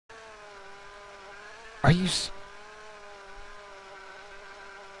Are you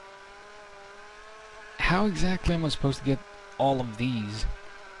How exactly am I supposed to get all of these?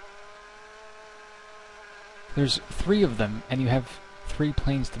 There's 3 of them, and you have 3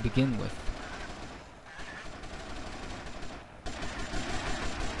 planes to begin with.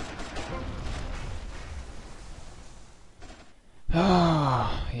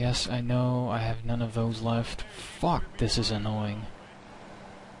 Ah, yes, I know, I have none of those left. Fuck, this is annoying.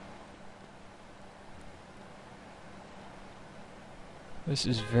 This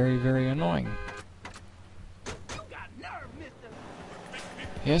is very, very annoying.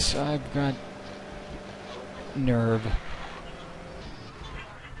 Yes, I've got nerve.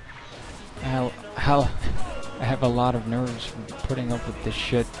 I have a lot of nerves from putting up with this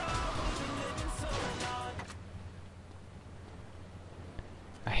shit.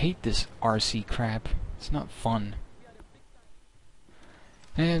 I hate this RC crap. It's not fun.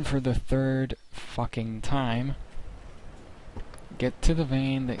 And for the 3rd fucking time, get to the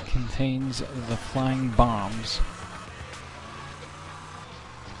van that contains the flying bombs.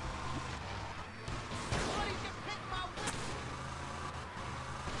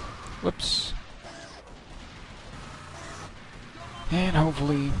 Whoops. And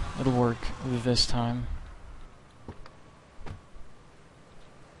hopefully it'll work this time.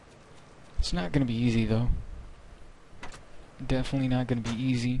 It's not gonna be easy though. Definitely not gonna be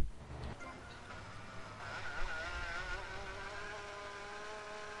easy.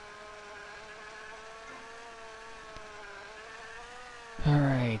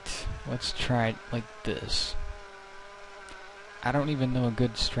 Alright, let's try it like this. I don't even know a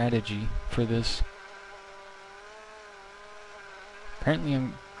good strategy for this. Apparently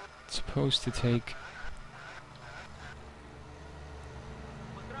I'm supposed to take...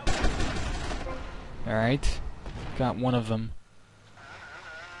 Alright, got one of them.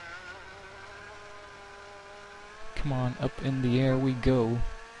 Come on, up in the air we go.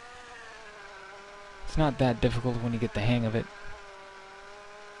 It's not that difficult when you get the hang of it.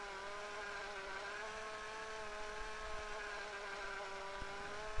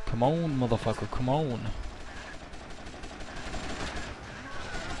 Come on, motherfucker, come on.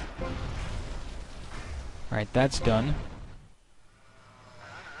 Alright, that's done.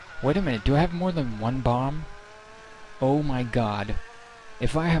 Wait a minute, do I have more than 1 bomb? Oh my god.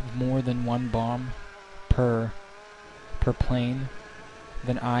 If I have more than 1 bomb per plane,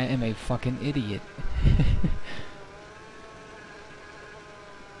 then I am a fucking idiot.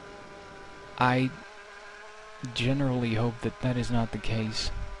 I generally hope that that is not the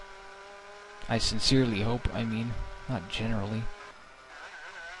case. I sincerely hope, I mean, not generally.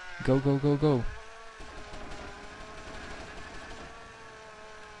 Go, go, go, go.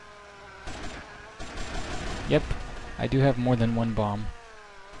 Yep, I do have more than 1 bomb.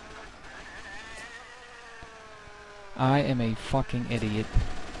 I am a fucking idiot.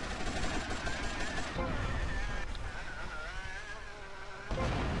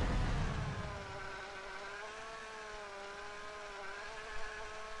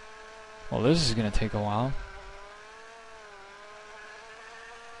 Well, this is gonna take a while.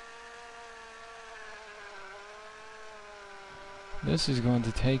 This is going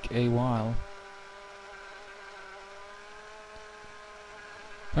to take a while.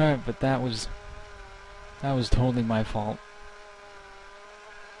 Alright, but that was totally my fault.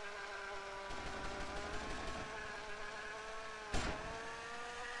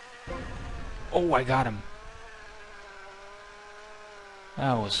 Oh, I got him.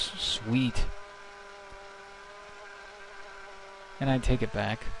 That was sweet. And I take it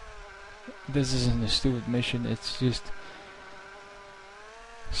back. This isn't a stupid mission, it's just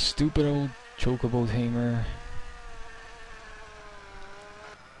stupid old Chocobotamer.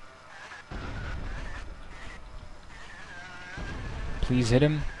 Please hit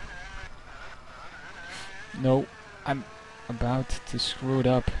him. No, I'm about to screw it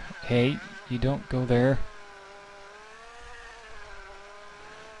up. Hey, you don't go there.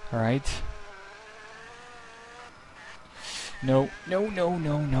 Alright. No, no, no,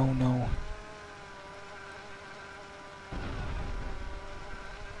 no, no, no.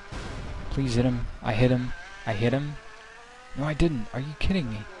 Please hit him. I hit him. I hit him. No, I didn't. Are you kidding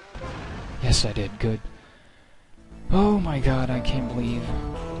me? Yes, I did. Good. Oh my god, I can't believe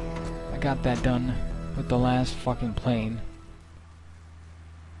I got that done with the last fucking plane.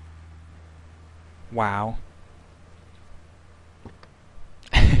 Wow.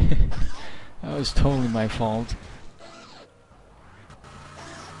 That was totally my fault.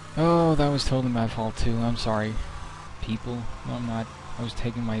 Oh, that was totally my fault too. I'm sorry, people. No, I'm not. I was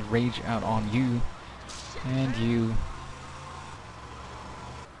taking my rage out on you. And you.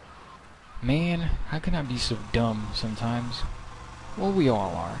 Man, how can I be so dumb sometimes? Well, we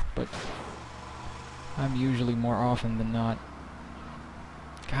all are, but I'm usually more often than not.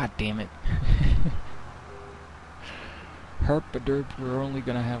 God damn it. Herp a derp, we're only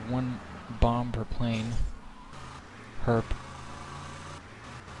gonna have one bomb per plane. Herp.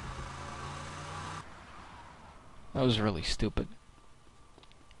 That was really stupid.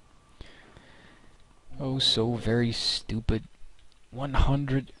 Oh, so very stupid.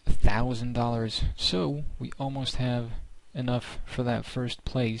 $100,000. So, we almost have enough for that first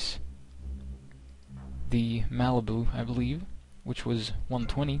place. The Malibu, I believe, which was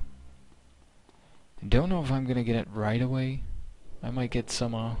 120. Don't know if I'm gonna get it right away. I might get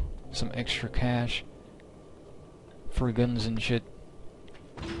some extra cash for guns and shit.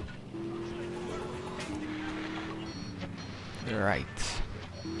 Right.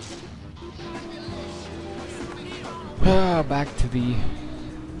 Back to the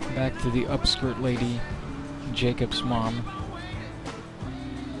upskirt lady, Jacob's mom.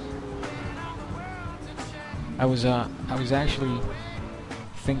 I was actually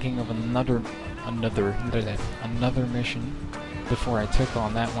thinking of another mission before I took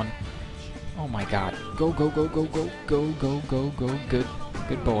on that one. Oh my god. Go, go, go, go, go, go, go, go, go.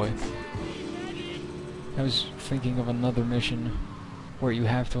 Good boy. I was thinking of another mission where you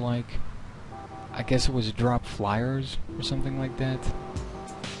have to, like, I guess it was drop flyers or something like that.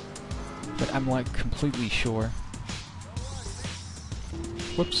 But I'm, like, completely sure.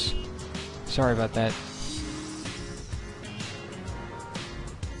 Whoops. Sorry about that.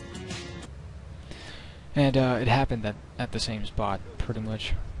 And it happened at the same spot, pretty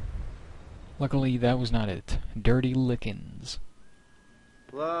much. Luckily, that was not it. Dirty Lickens.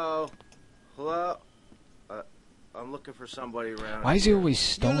 Hello? Hello? I'm looking for somebody around. Why is he always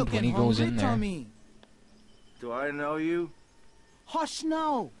stoned when he goes in there? Tommy. Do I know you? Hush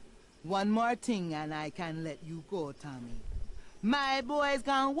now. One more thing and I can let you go, Tommy. My boys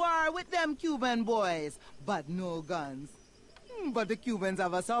can war with them Cuban boys, but no guns. But the Cubans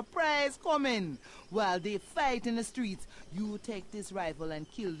have a surprise coming. While they fight in the streets, you take this rifle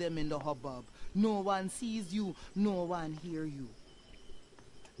and kill them in the hubbub. No one sees you, no one hear you.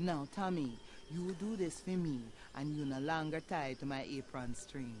 Now, Tommy, you do this for me, and you no longer tied to my apron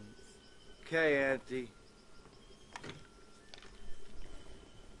strings. Okay, Auntie.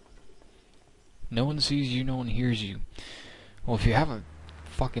 No one sees you, no one hears you. Well, if you have a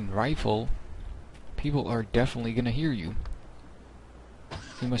fucking rifle, people are definitely gonna hear you.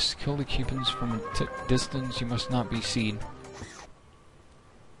 You must kill the Cubans from a distance. You must not be seen.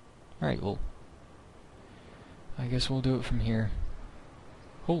 Alright, well, I guess we'll do it from here.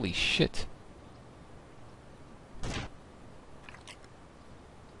 Holy shit.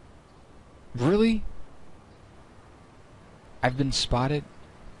 Really? I've been spotted?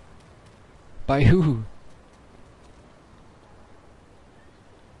 By who?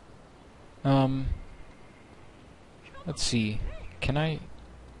 Let's see. Can I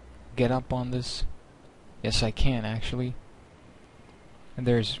get up on this? Yes, I can, actually. And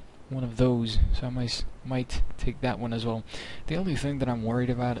there's one of those, so I might take that one as well. The only thing that I'm worried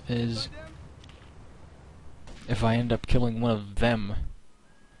about is if I end up killing one of them.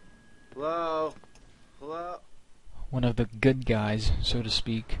 Hello? Hello? One of the good guys, so to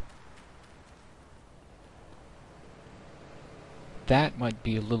speak. That might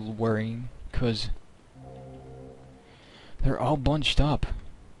be a little worrying, because they're all bunched up.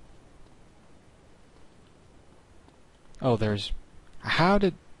 Oh, there's... How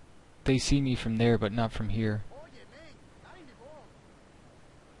did they see me from there, but not from here?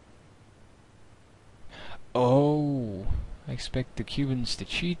 Oh, I expect the Cubans to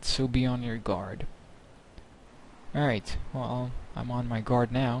cheat, so be on your guard. Alright, well, I'm on my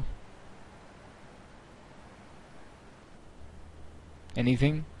guard now.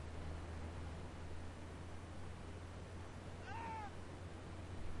 Anything?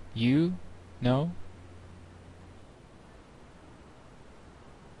 You? No?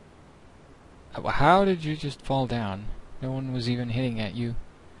 How did you just fall down? No one was even hitting at you.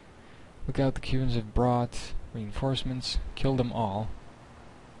 Look out, the Cubans have brought reinforcements. Kill them all.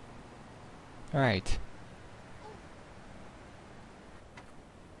 Alright.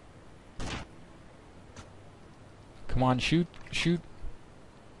 Come on, shoot, shoot.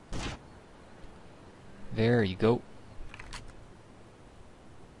 There you go.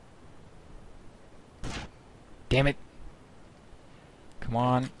 Damn it. Come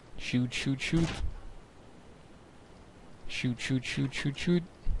on. Shoot, shoot, shoot. Shoot, shoot, shoot, shoot, shoot.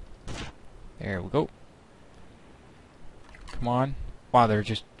 There we go. Come on. Wow, they're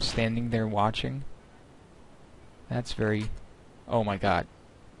just standing there watching. That's very... Oh my god.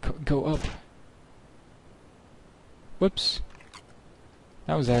 Go up. Whoops.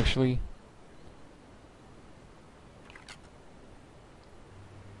 That was actually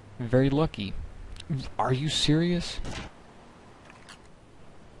very lucky. Are you serious?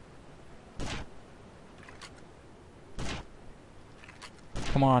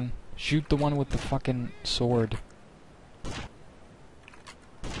 Come on. Shoot the one with the fucking sword.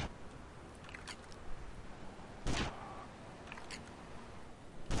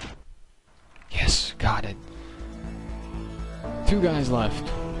 Yes, got it. 2 guys left.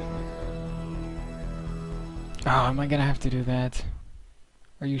 Oh, am I gonna have to do that?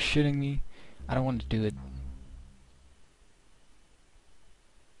 Are you shitting me? I don't want to do it.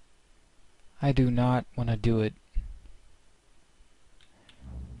 I do not want to do it.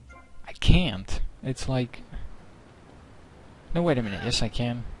 I can't. It's like... No, wait a minute. Yes, I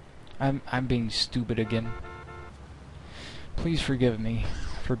can. I'm being stupid again. Please forgive me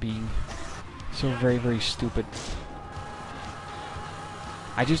for being so very, very stupid.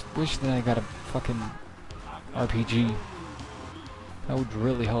 I just wish that I got a fucking RPG. That would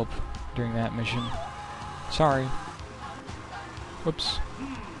really help during that mission. Sorry. Whoops.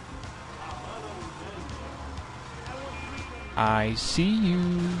 I see you.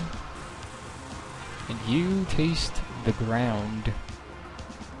 And you taste the ground.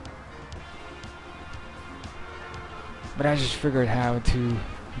 But I just figured how to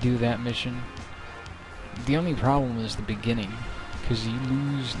do that mission. The only problem is the beginning, because you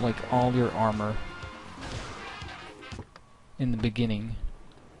lose like all your armor in the beginning.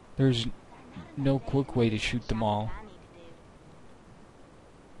 There's no quick way to shoot them all.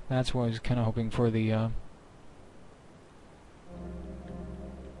 That's why I was kind of hoping for the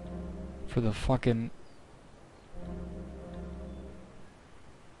fucking...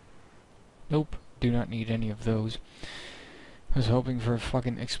 Nope, do not need any of those. I was hoping for a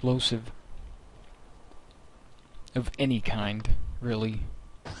fucking explosive of any kind, really.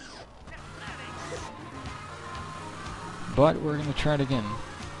 But we're gonna try it again.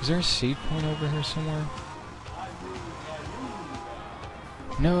 Is there a save point over here somewhere?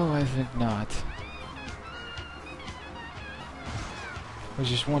 No, I think not. I was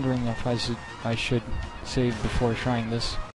just wondering if I should save before trying this.